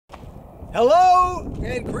Hello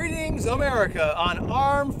and greetings, America, on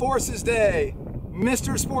Armed Forces Day.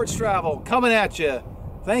 Mr. Sports Travel coming at you.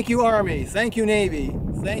 Thank you, Army. Thank you, Navy.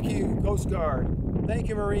 Thank you, Coast Guard. Thank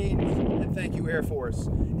you, Marines. And thank you, Air Force.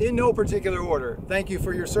 In no particular order. Thank you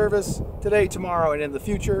for your service today, tomorrow, and in the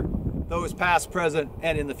future. Those past, present,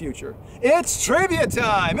 and in the future. It's trivia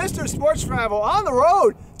time. Mr. Sports Travel on the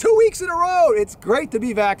road. 2 weeks in a row. It's great to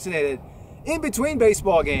be vaccinated. In between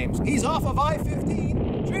baseball games. He's off of I-15.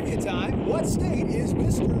 Trivia time. What state is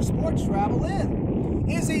Mr. Sports Travel in?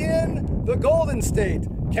 Is he in the Golden State,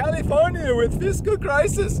 California, with fiscal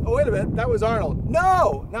crisis? Oh, wait a minute. That was Arnold.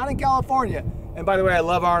 No, not in California. And by the way, I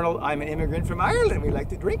love Arnold. I'm an immigrant from Ireland. We like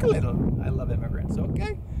to drink a little. I love immigrants.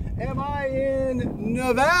 Okay. Am I in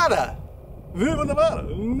Nevada? Viva Nevada.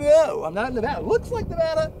 No, I'm not in Nevada. Looks like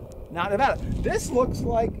Nevada. Not Nevada. This looks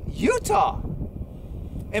like Utah.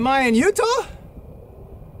 Am I in Utah?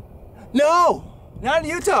 No. Not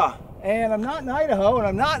in Utah, and I'm not in Idaho, and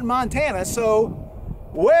I'm not in Montana, so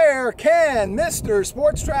where can Mr.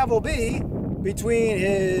 Sports Travel be between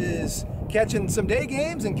his catching some day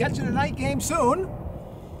games and catching a night game soon?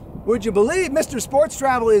 Would you believe Mr. Sports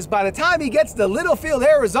Travel is, by the time he gets to Littlefield,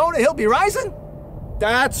 Arizona, he'll be rising?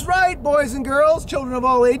 That's right, boys and girls, children of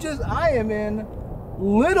all ages. I am in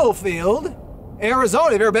Littlefield,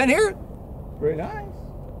 Arizona. Have you ever been here? Very nice.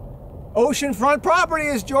 Oceanfront property,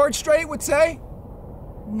 as George Strait would say.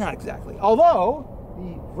 Not exactly. Although,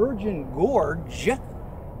 the Virgin Gorge,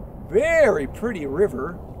 very pretty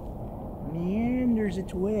river, meanders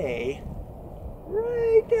its way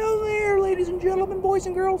right down there, ladies and gentlemen, boys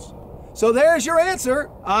and girls. So there's your answer.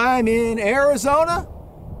 I'm in Arizona.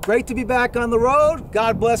 Great to be back on the road.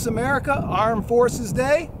 God bless America. Armed Forces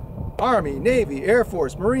Day. Army, Navy, Air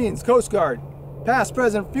Force, Marines, Coast Guard, past,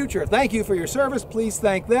 present, future. Thank you for your service. Please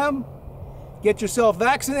thank them. Get yourself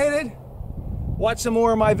vaccinated. Watch some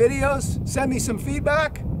more of my videos, send me some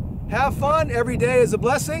feedback, have fun. Every day is a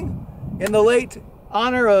blessing. In the late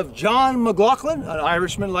honor of John McLaughlin, an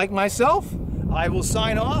Irishman like myself, I will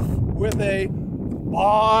sign off with a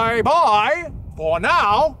bye-bye for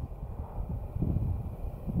now.